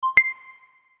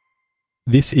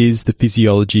This is the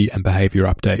Physiology and Behavior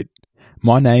Update.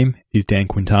 My name is Dan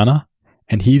Quintana,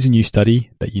 and here's a new study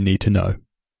that you need to know.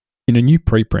 In a new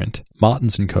preprint,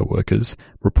 Martins and co-workers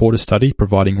report a study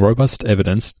providing robust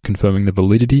evidence confirming the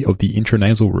validity of the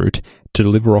intranasal route to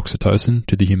deliver oxytocin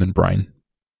to the human brain.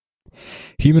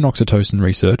 Human oxytocin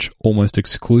research almost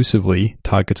exclusively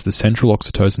targets the central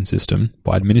oxytocin system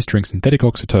by administering synthetic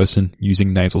oxytocin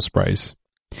using nasal sprays.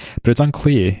 But it's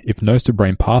unclear if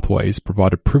nose-to-brain pathways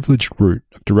provide a privileged route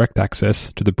of direct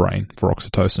access to the brain for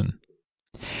oxytocin.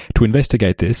 To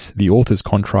investigate this, the authors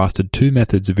contrasted two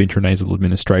methods of intranasal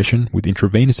administration with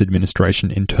intravenous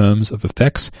administration in terms of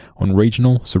effects on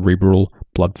regional cerebral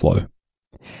blood flow.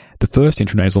 The first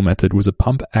intranasal method was a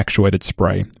pump-actuated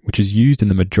spray, which is used in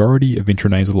the majority of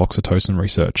intranasal oxytocin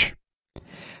research.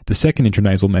 The second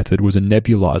intranasal method was a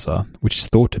nebulizer, which is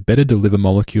thought to better deliver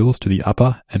molecules to the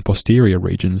upper and posterior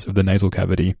regions of the nasal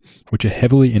cavity, which are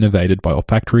heavily innervated by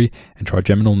olfactory and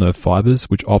trigeminal nerve fibers,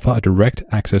 which offer a direct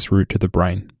access route to the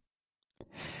brain.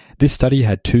 This study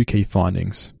had two key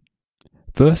findings.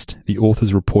 First, the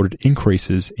authors reported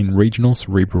increases in regional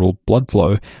cerebral blood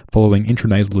flow following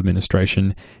intranasal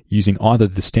administration using either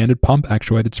the standard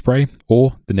pump-actuated spray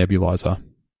or the nebulizer.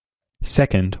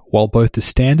 Second, while both the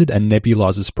standard and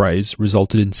nebulizer sprays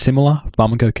resulted in similar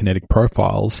pharmacokinetic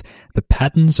profiles, the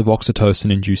patterns of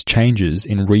oxytocin-induced changes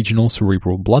in regional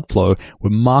cerebral blood flow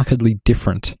were markedly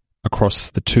different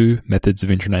across the two methods of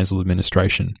intranasal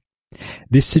administration.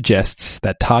 This suggests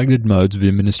that targeted modes of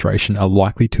administration are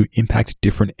likely to impact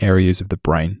different areas of the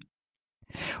brain.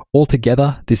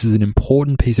 Altogether, this is an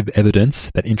important piece of evidence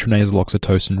that intranasal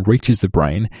oxytocin reaches the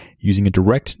brain using a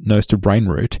direct nose-to-brain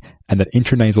route and that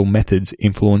intranasal methods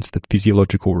influence the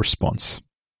physiological response.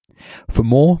 For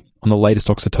more on the latest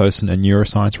oxytocin and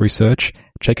neuroscience research,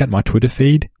 check out my Twitter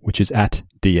feed, which is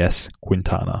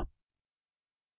 @DSQuintana.